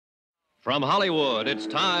From Hollywood, it's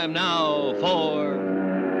time now for...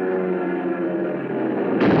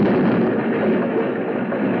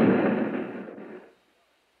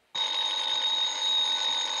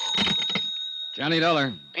 Johnny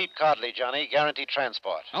Dollar. Pete Codley, Johnny. Guaranteed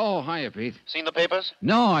transport. Oh, hiya, Pete. Seen the papers?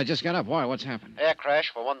 No, I just got up. Why? What's happened? Air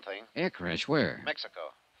crash, for one thing. Air crash? Where?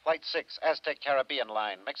 Mexico. Flight 6, Aztec Caribbean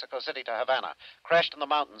line, Mexico City to Havana. Crashed in the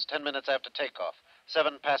mountains 10 minutes after takeoff.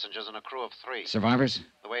 7 passengers and a crew of 3. Survivors?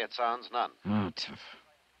 The way it sounds, none. Oh, tough.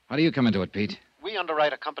 How do you come into it, Pete? We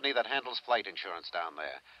underwrite a company that handles flight insurance down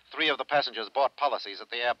there. 3 of the passengers bought policies at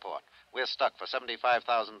the airport. We're stuck for $75,000.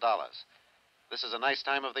 This is a nice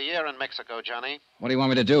time of the year in Mexico, Johnny. What do you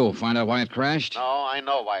want me to do? Find out why it crashed? No, I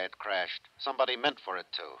know why it crashed. Somebody meant for it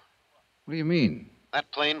to. What do you mean?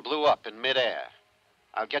 That plane blew up in midair.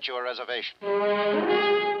 I'll get you a reservation.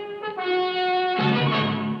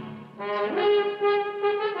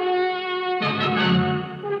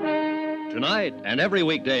 Tonight and every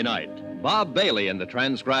weekday night, Bob Bailey in the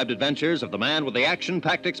transcribed adventures of the man with the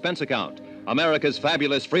action-packed expense account, America's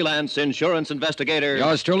fabulous freelance insurance investigator...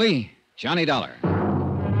 Yours truly, Johnny Dollar.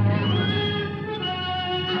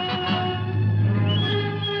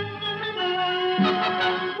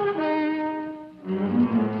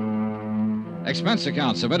 Expense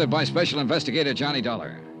account submitted by Special Investigator Johnny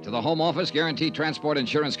Dollar to the Home Office Guaranteed Transport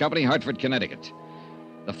Insurance Company, Hartford, Connecticut.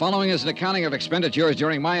 The following is an accounting of expenditures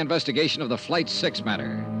during my investigation of the Flight 6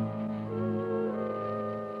 matter.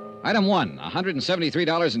 Item 1,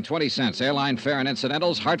 $173.20, airline fare and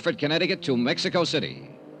incidentals, Hartford, Connecticut to Mexico City.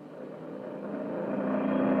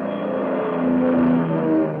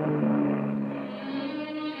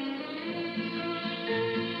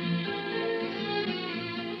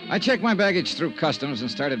 I checked my baggage through customs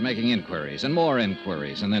and started making inquiries, and more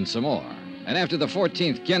inquiries, and then some more. And after the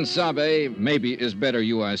 14th Quien Sabe, maybe is better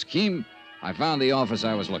you ask Kim, I found the office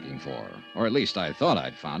I was looking for. Or at least I thought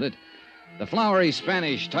I'd found it. The flowery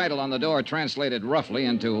Spanish title on the door translated roughly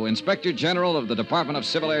into Inspector General of the Department of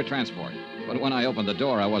Civil Air Transport. But when I opened the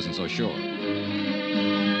door, I wasn't so sure.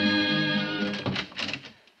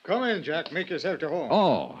 Come in, Jack. Make yourself to home.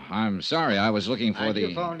 Oh, I'm sorry. I was looking for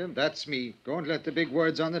You found him. That's me. Don't let the big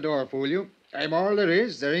words on the door fool you. I'm all there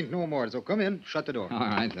is. There ain't no more. So come in. Shut the door. All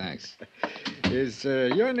right, thanks. Is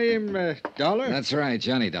your name Dollar? That's right,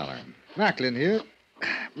 Johnny Dollar. Macklin here.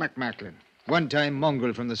 Macklin. One-time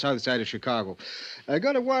mongrel from the south side of Chicago. I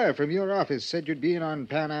got a wire from your office. Said you'd be in on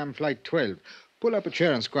Pan Am Flight 12. Pull up a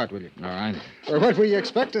chair and squat, will you? All right. Or what were you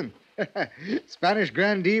expecting? Spanish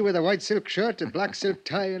grandee with a white silk shirt, a black silk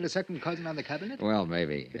tie, and a second cousin on the cabinet? Well,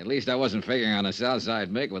 maybe. At least I wasn't figuring on a Southside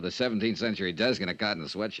Mick with a 17th century desk and a cotton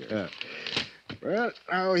sweatshirt. Well,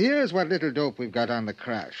 now, here's what little dope we've got on the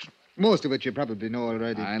crash. Most of it you probably know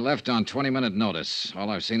already. I left on 20-minute notice. All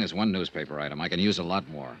I've seen is one newspaper item. I can use a lot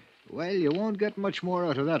more. Well, you won't get much more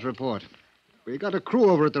out of that report. We got a crew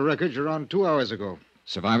over at the wreckage around 2 hours ago.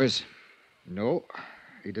 Survivors? No,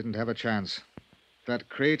 he didn't have a chance. That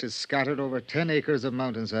crate is scattered over 10 acres of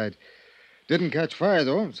mountainside. Didn't catch fire,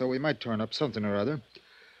 though, so we might turn up something or other.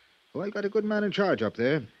 Oh, I got a good man in charge up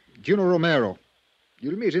there, Juno Romero.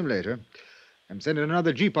 You'll meet him later. I'm sending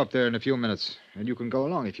another jeep up there in a few minutes, and you can go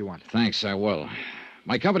along if you want. Thanks, I will.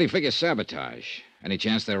 My company figures sabotage. Any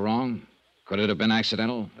chance they're wrong? Could it have been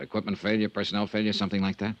accidental? Equipment failure, personnel failure, something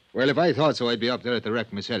like that? Well, if I thought so, I'd be up there at the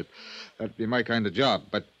wreck myself. That'd be my kind of job.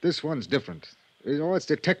 But this one's different. You know, it's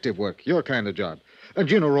detective work, your kind of job. And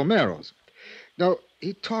Gino Romero's. Now,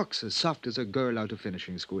 he talks as soft as a girl out of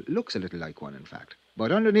finishing school. Looks a little like one, in fact.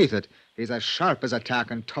 But underneath it, he's as sharp as a tack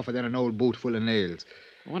and tougher than an old boot full of nails.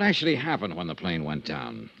 What actually happened when the plane went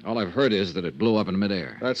down? All I've heard is that it blew up in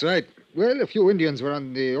midair. That's right. Well, a few Indians were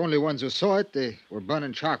the only ones who saw it. They were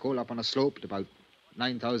burning charcoal up on a slope at about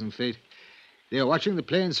 9,000 feet. They were watching the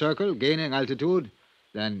plane circle, gaining altitude.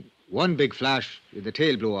 Then one big flash, the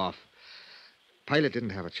tail blew off. Pilot didn't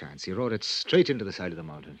have a chance. He rode it straight into the side of the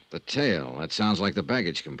mountain. The tail? That sounds like the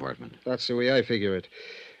baggage compartment. That's the way I figure it.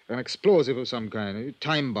 An explosive of some kind, a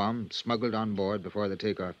time bomb smuggled on board before the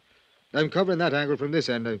takeoff. I'm covering that angle from this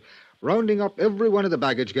end. I'm rounding up every one of the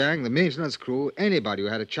baggage gang, the maintenance crew, anybody who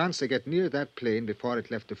had a chance to get near that plane before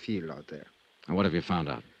it left the field out there. And what have you found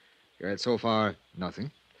out? Well, so far,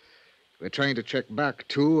 nothing. We're trying to check back,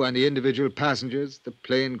 too, on the individual passengers, the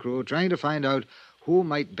plane crew, trying to find out who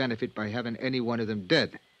might benefit by having any one of them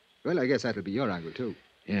dead. Well, I guess that'll be your angle, too.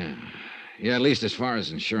 Yeah. Yeah, at least as far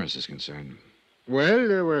as insurance is concerned. Well,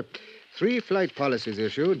 there were 3 flight policies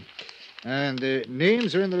issued, and the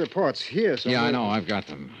names are in the reports here. Yeah, I know. I've got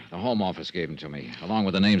them. The Home Office gave them to me, along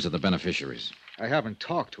with the names of the beneficiaries. I haven't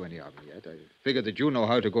talked to any of them yet. I figured that you know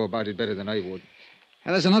how to go about it better than I would.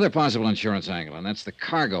 And there's another possible insurance angle, and that's the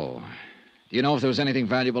cargo. Do you know if there was anything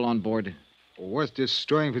valuable on board? Worth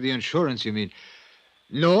destroying for the insurance, you mean?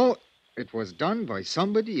 No, it was done by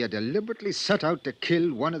somebody who deliberately set out to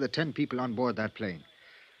kill one of the 10 people on board that plane.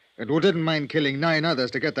 And who didn't mind killing 9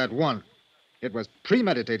 others to get that one. It was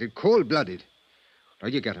premeditated, cold-blooded. Now,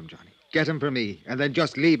 you get him, Johnny. Get him for me, and then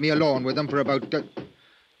just leave me alone with him for about...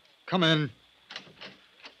 Come in.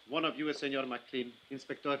 One of you is Senor McLean,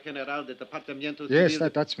 Inspector General del Departamento Yes, Civil.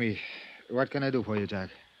 that's me. What can I do for you, Jack?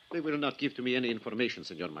 They will not give to me any information,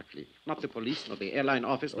 Senor McLean. Not the police, nor the airline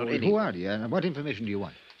office, nor Who anyone. are you, and what information do you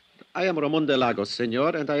want? I am Ramon de Lagos,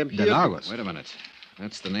 Senor, and I am here... De Lagos? Wait a minute.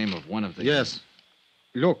 That's the name of one of the... Yes.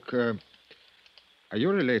 Look, are you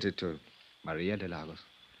related to Maria de Lagos?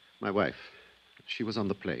 My wife. She was on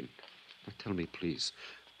the plane. Now tell me, please,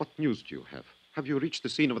 what news do you have? Have you reached the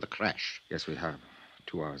scene of the crash? Yes, we have.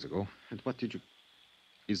 2 hours ago. And what did you...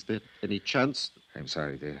 Is there any chance... I'm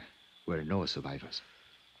sorry, there were no survivors.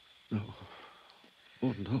 No.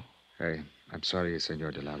 Oh, no. I'm sorry,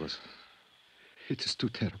 Senor de Lagos. It is too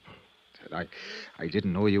terrible. I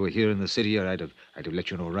didn't know you were here in the city, or I'd have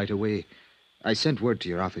let you know right away. I sent word to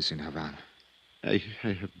your office in Havana. I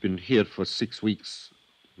have been here for 6 weeks.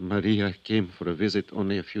 Maria came for a visit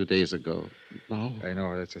only a few days ago. Now... I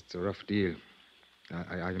know, it's a rough deal.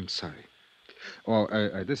 I'm sorry.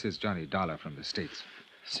 Oh, this is Johnny Dollar from the States.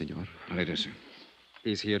 Senor. Later, sir.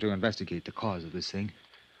 He's here to investigate the cause of this thing.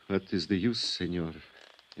 What is the use, Senor?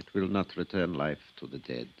 It will not return life to the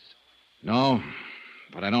dead. No,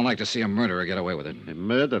 but I don't like to see a murderer get away with it. A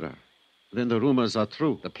murderer? Then the rumors are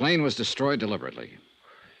true. The plane was destroyed deliberately.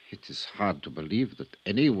 It is hard to believe that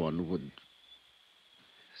anyone would...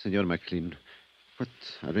 Senor McLean, what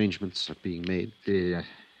arrangements are being made? The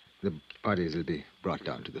bodies will be brought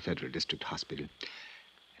down to the Federal District Hospital,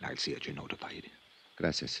 and I'll see that you're notified.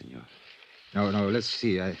 Gracias, Senor. No, let's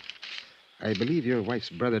see. I believe your wife's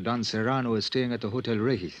brother, Don Serrano, is staying at the Hotel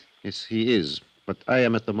Regis. Yes, he is, but I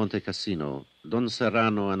am at the Monte Casino. Don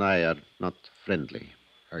Serrano and I are not friendly.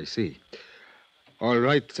 I see. All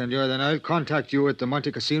right, senor, then I'll contact you at the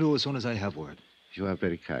Monte Casino as soon as I have word. You are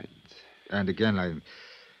very kind. And again, I'm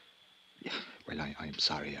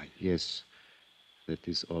sorry. Yes, that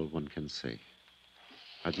is all one can say.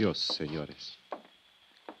 Adios, senores.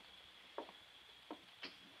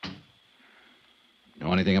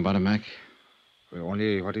 Know anything about him, Mac? Well,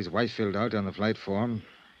 only what his wife filled out on the flight form.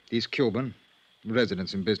 He's Cuban,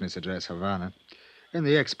 residence and business address Havana, in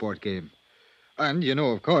the export game. And you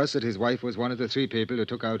know, of course, that his wife was one of the 3 people who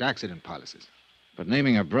took out accident policies. But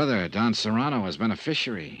naming her brother, Don Serrano, as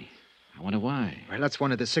beneficiary. I wonder why. Well, that's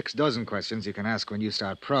one of the 6 dozen questions you can ask when you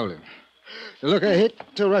start prowling. Look, I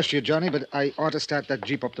hate to rush you, Johnny, but I ought to start that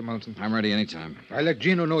jeep up the mountain. I'm ready anytime. I'll let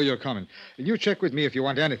Gino know you're coming. And you check with me if you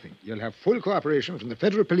want anything. You'll have full cooperation from the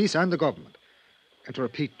federal police and the government. And to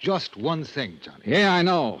repeat just one thing, Johnny. Yeah, I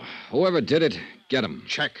know. Whoever did it, get him.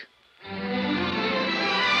 Check.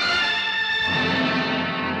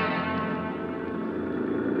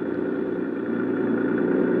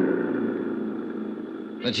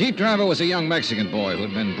 The Jeep driver was a young Mexican boy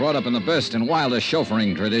who'd been brought up in the best and wildest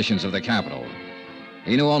chauffeuring traditions of the capital.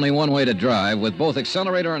 He knew only one way to drive, with both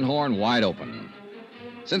accelerator and horn wide open.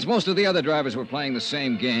 Since most of the other drivers were playing the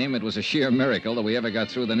same game, it was a sheer miracle that we ever got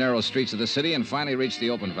through the narrow streets of the city and finally reached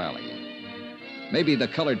the open valley. Maybe the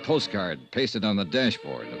colored postcard pasted on the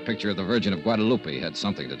dashboard, a picture of the Virgin of Guadalupe, had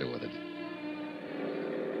something to do with it.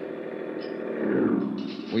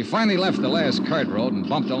 We finally left the last cart road and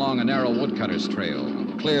bumped along a narrow woodcutter's trail,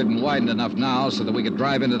 cleared and widened enough now so that we could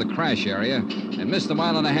drive into the crash area and miss the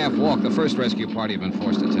 1.5-mile walk the first rescue party had been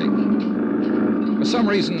forced to take. For some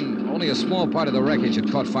reason, only a small part of the wreckage had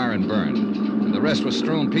caught fire and burned, and the rest was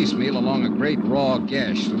strewn piecemeal along a great raw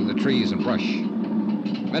gash through the trees and brush.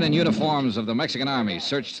 Men in uniforms of the Mexican Army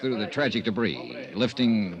searched through the tragic debris,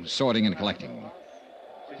 lifting, sorting, and collecting.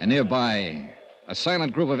 And nearby, a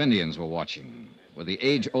silent group of Indians were watching, with the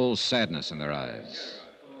age-old sadness in their eyes.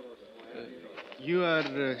 You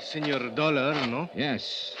are Senor Dollar, no?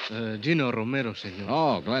 Yes. Gino Romero, senor.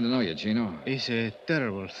 Oh, glad to know you, Gino. It's a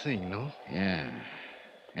terrible thing, no? Yeah.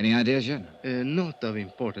 Any ideas yet? Not of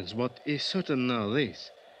importance, but it's certain nowadays.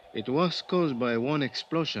 It was caused by one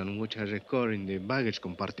explosion which has occurred in the baggage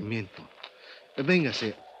compartimento.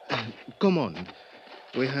 Véngase. Come on.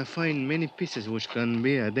 We have found many pieces which can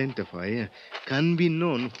be identified, can be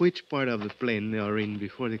known which part of the plane they are in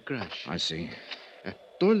before the crash. I see.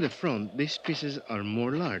 Toward the front, these pieces are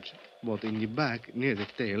more large, but in the back, near the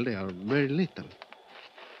tail, they are very little.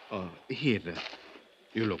 Here,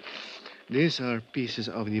 you look. These are pieces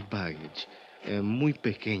of the baggage, muy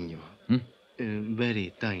pequeño,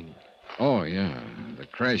 very tiny. Oh, yeah. The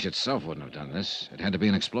crash itself wouldn't have done this. It had to be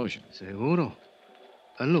an explosion. Seguro.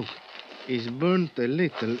 Look, it's burnt a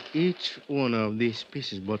little, each one of these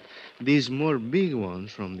pieces, but these more big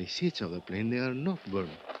ones from the seats of the plane, they are not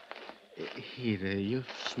burnt. Here, you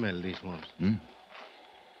smell these ones. Hmm?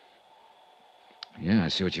 Yeah, I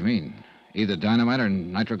see what you mean. Either dynamite or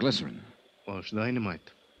nitroglycerin. Was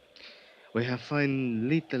dynamite. We have found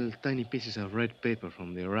little tiny pieces of red paper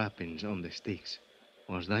from the wrappings on the sticks.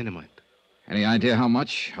 Was dynamite. Any idea how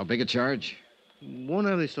much? How big a charge? One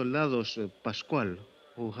of the soldados, Pascual,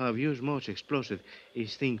 who have used much explosive,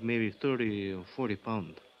 is think maybe 30 or 40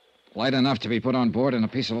 pounds. Light enough to be put on board in a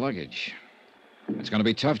piece of luggage. It's going to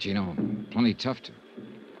be tough, Gino. Plenty tough to.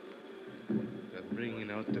 They're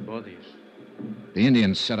bringing out the bodies. The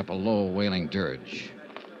Indians set up a low, wailing dirge.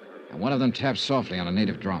 And one of them tapped softly on a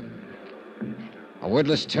native drum. A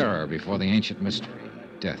wordless terror before the ancient mystery,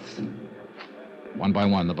 death. One by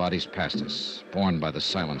one, the bodies passed us, borne by the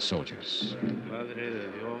silent soldiers. Madre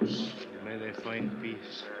de Dios, may they find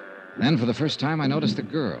peace. Then, for the first time, I noticed the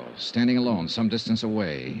girl, standing alone some distance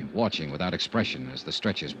away, watching without expression as the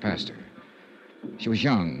stretchers passed her. She was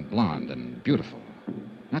young, blonde, and beautiful.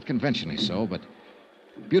 Not conventionally so, but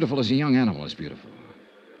beautiful as a young animal is beautiful.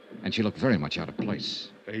 And she looked very much out of place.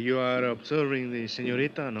 You are observing the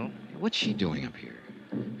señorita, no? What's she doing up here?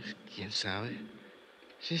 ¿Quién sabe?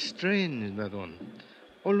 She's strange, that one.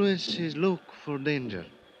 Always she's look for danger.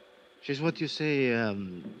 She's what you say,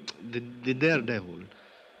 the daredevil.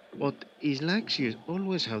 But it's like she's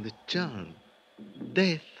always have the charm.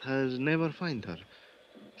 Death has never find her.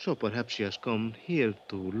 So perhaps she has come here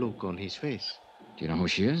to look on his face. Do you know who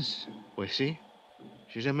she is? Pues sí.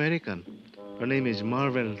 She's American. Her name is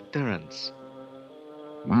Marvel Terrence.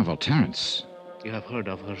 Marvel Terrence. You have heard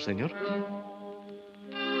of her, senor?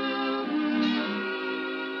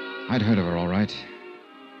 I'd heard of her, all right.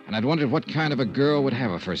 And I'd wondered what kind of a girl would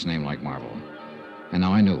have a first name like Marvel. And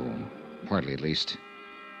now I knew, partly at least.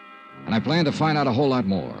 And I planned to find out a whole lot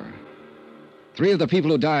more. 3 of the people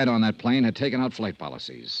who died on that plane had taken out flight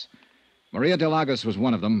policies. Maria de Lagos was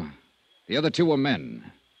one of them. The other 2 were men,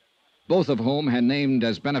 both of whom had named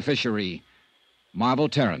as beneficiary Marvel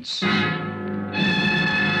Terrence.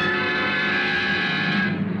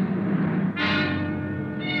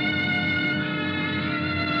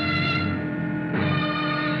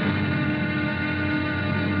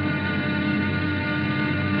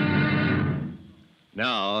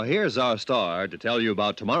 Now, here's our star to tell you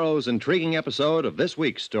about tomorrow's intriguing episode of this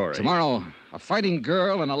week's story. Tomorrow, a fighting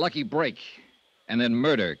girl and a lucky break. And then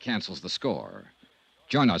murder cancels the score.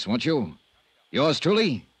 Join us, won't you? Yours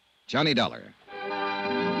truly, Johnny Dollar.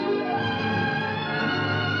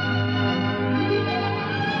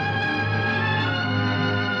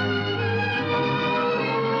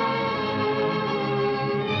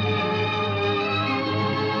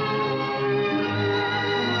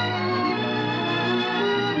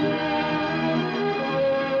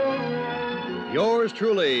 Yours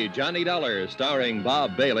truly, Johnny Dollar, starring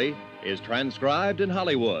Bob Bailey, is transcribed in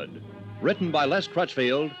Hollywood. Written by Les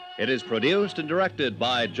Crutchfield, it is produced and directed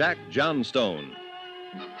by Jack Johnstone.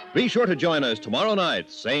 Be sure to join us tomorrow night,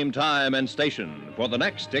 same time and station, for the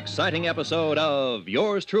next exciting episode of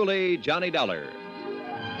Yours truly, Johnny Dollar.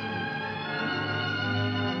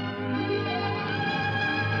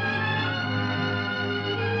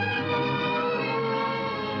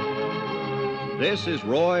 This is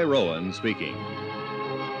Roy Rowan speaking.